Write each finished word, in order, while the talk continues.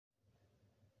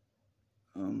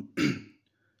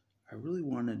I really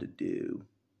wanted to do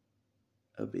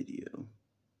a video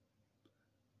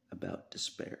about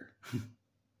despair.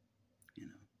 you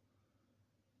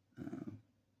know,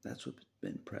 that's what's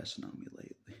been pressing on me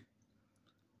lately.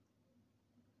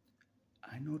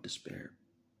 I know despair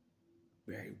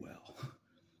very well.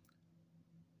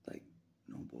 Like,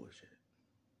 no bullshit.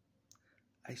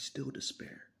 I still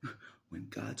despair when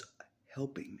God's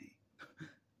helping me.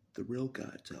 The real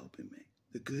God's helping me.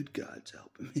 The good God's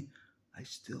helping me. I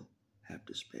still have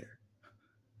despair.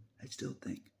 I still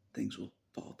think things will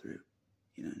fall through.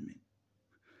 You know what I mean?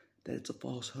 That it's a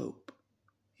false hope.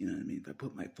 You know what I mean? If I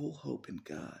put my full hope in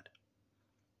God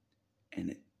and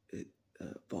it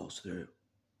falls through,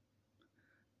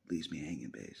 leaves me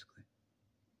hanging basically.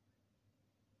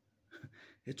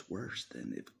 It's worse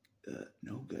than if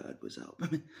no God was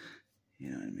helping me.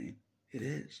 You know what I mean? It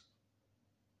is.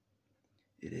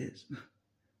 It is.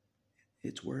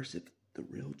 It's worse if the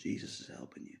real Jesus is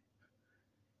helping you,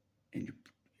 and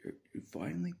you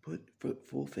finally put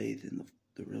full faith in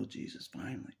the real Jesus.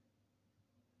 Finally,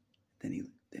 then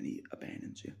he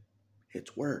abandons you.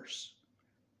 It's worse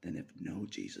than if no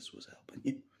Jesus was helping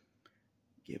you.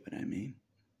 Get what I mean?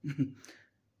 You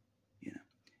know,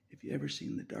 if you ever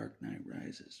seen The Dark Knight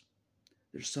Rises,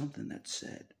 there's something that's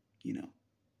said.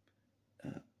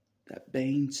 That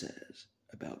Bane says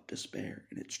about despair,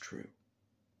 and it's true.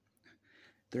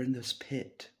 They're in this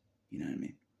pit, you know what I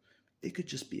mean? It could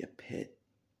just be a pit,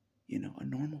 a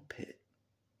normal pit,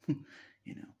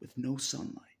 with no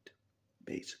sunlight,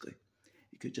 basically.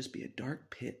 It could just be a dark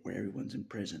pit where everyone's in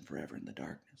prison forever in the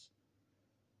darkness.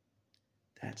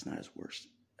 That's not as worse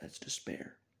as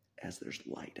despair, as there's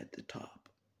light at the top.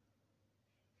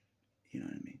 You know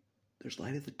what I mean? There's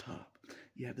light at the top.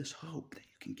 You have this hope that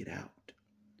you can get out.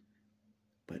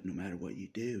 But no matter what you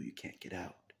do, you can't get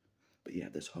out. But you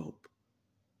have this hope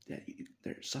that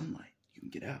there's sunlight, you can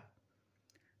get out.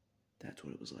 That's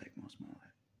what it was like most of my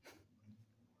life.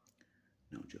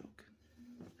 No joke.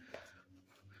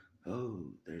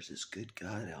 Oh, there's this good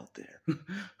God out there.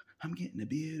 I'm getting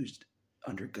abused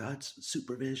under God's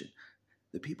supervision.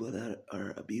 The people that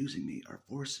are abusing me are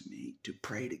forcing me to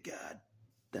pray to God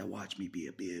that watch me be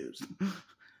abused.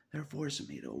 They're forcing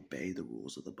me to obey the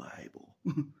rules of the Bible.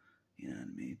 You know what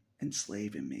I mean?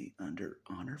 Enslaving me under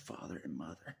honor father and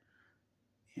mother,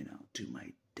 to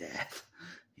my death.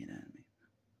 You know what I mean?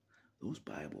 Those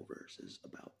Bible verses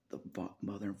about the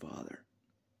mother and father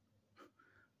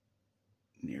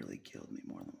nearly killed me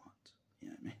more than once. You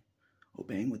know what I mean?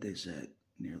 Obeying what they said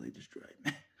nearly destroyed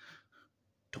me.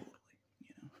 Totally,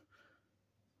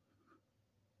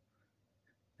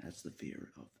 That's the fear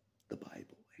of the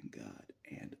Bible and God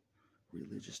and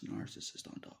religious narcissist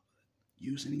on top of it,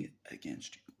 using it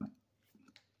against you.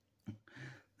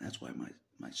 That's why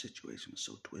my situation was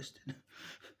so twisted.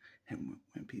 And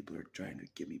when people are trying to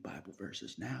give me Bible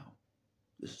verses now,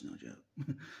 this is no joke.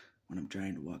 When I'm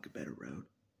trying to walk a better road,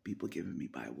 people giving me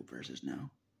Bible verses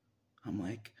now, I'm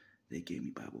like, they gave me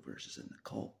Bible verses in the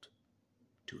cult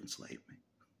to enslave me.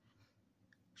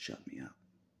 Shut me up.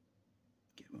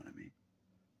 Get what I mean?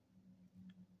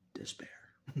 Despair.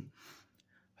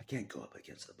 I can't go up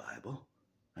against the Bible.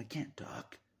 I can't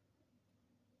talk.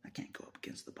 I can't go up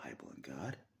against the Bible and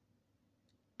God.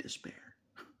 Despair.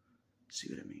 See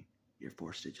what I mean? You're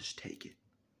forced to just take it.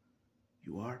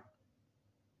 You are.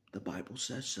 The Bible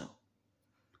says so.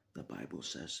 The Bible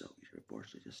says so. You're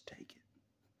forced to just take it.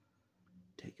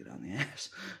 Take it on the ass.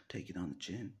 Take it on the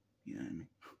chin. You know what I mean?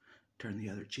 Turn the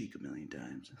other cheek 1,000,000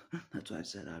 times. That's what I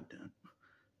said I've done.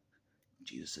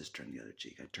 Jesus says turn the other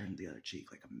cheek. I turned the other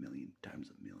cheek like 1,000,000 times,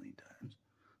 1,000,000 times.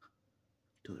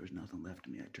 Till there was nothing left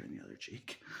of me, I turned the other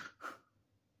cheek.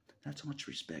 That's how much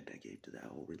respect I gave to that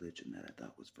whole religion that I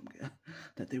thought was from God.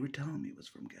 That they were telling me was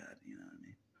from God, you know what I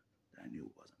mean? That I knew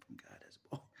it wasn't from God as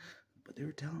a boy. But they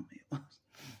were telling me it was.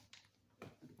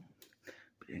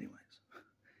 But anyways,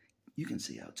 you can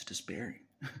see how it's despairing.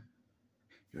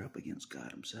 You're up against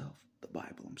God himself, the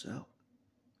Bible himself,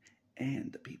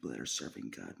 and the people that are serving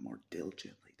God more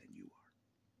diligently than you are.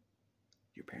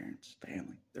 Your parents,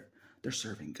 family, they're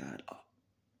serving God up,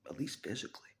 at least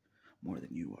physically, more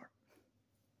than you are.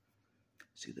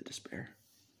 See the despair?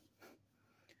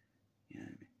 You know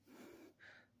what I mean?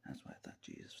 That's why I thought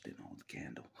Jesus didn't hold a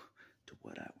candle to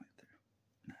what I went through.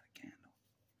 Not a candle.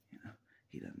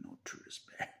 He doesn't know true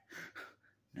despair.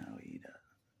 No, he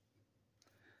doesn't.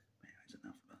 Anyways,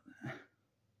 enough about that.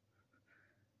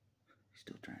 He's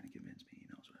still trying to convince me he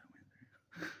knows what I went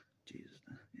through. Jesus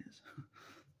is.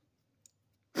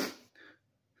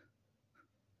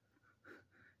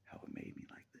 How it made me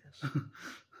like this. You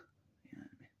know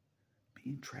what I mean?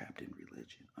 Being trapped in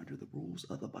religion under the rules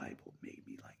of the Bible made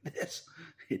me like this.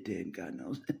 It did, God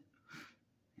knows it.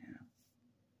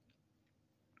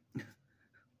 Yeah.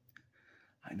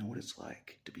 I know what it's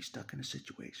like to be stuck in a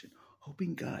situation,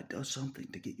 hoping God does something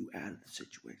to get you out of the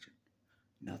situation.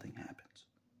 Nothing happens.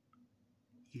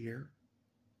 Year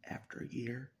after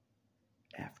year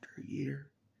after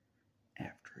year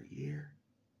after year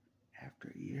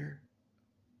after year.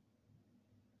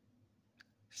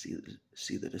 See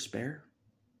the despair?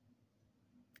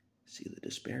 See the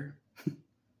despair?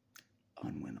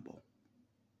 Unwinnable.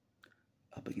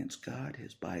 Up against God,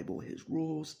 His Bible, His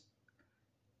rules,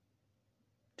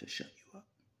 to shut you up.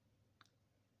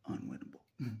 Unwinnable.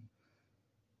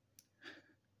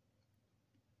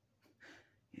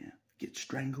 Yeah. Get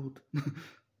strangled.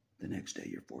 The next day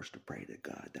you're forced to pray to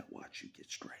God that watch you get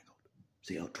strangled.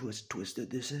 See how twisted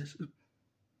this is?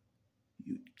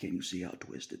 Can you see how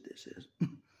twisted this is?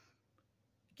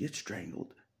 Get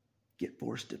strangled. Get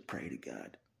forced to pray to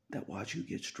God that watch you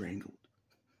get strangled.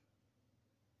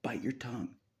 Bite your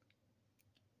tongue.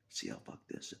 See how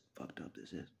fucked up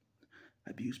this is?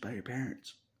 Abused by your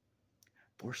parents.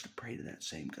 Forced to pray to that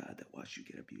same God that watched you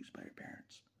get abused by your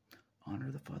parents.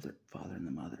 Honor the father and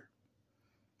the mother.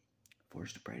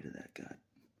 Forced to pray to that God.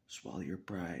 Swallow your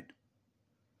pride.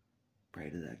 Pray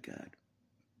to that God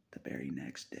the very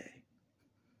next day.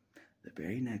 The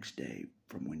very next day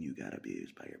from when you got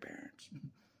abused by your parents.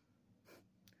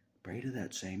 Pray to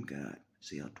that same God.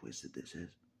 See how twisted this is?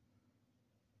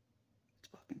 It's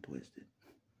fucking twisted.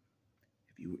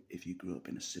 If you grew up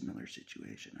in a similar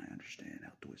situation, I understand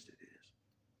how twisted it is.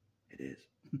 It is.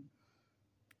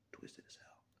 Twisted as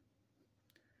hell.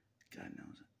 God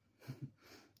knows it.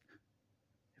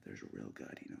 If there's a real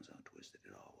God, He knows how twisted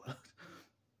it all was.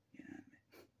 You know what I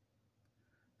mean?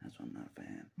 That's why I'm not a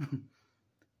fan.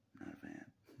 Not a fan.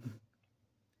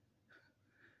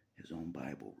 His own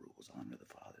Bible rules: honor the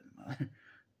father and the mother.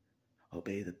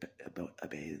 Obey the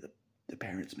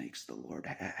parents makes the Lord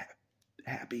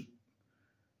happy.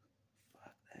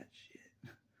 Fuck that shit.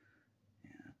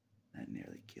 Yeah, that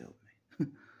nearly killed me.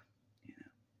 You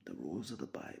know, the rules of the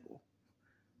Bible.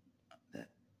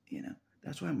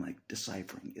 That's why I'm like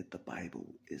deciphering if the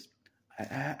Bible is. I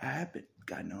have been.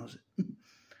 God knows it.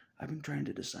 I've been trying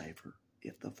to decipher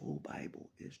if the full Bible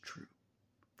is true,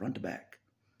 front to back.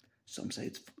 Some say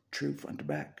it's true front to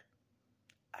back.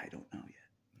 I don't know yet.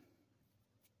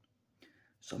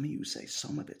 Some of you say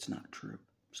some of it's not true.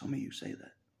 Some of you say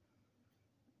that.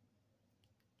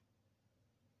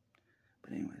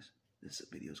 But anyways, this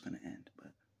video is going to end.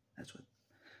 But that's what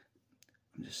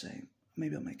I'm just saying.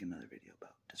 Maybe I'll make another video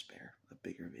about despair, a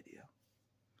bigger video.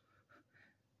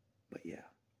 But yeah.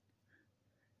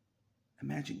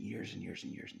 Imagine years and years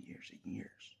and years and years and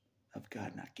years of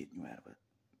God not getting you out of a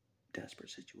desperate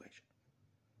situation.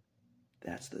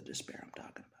 That's the despair I'm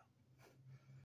talking about.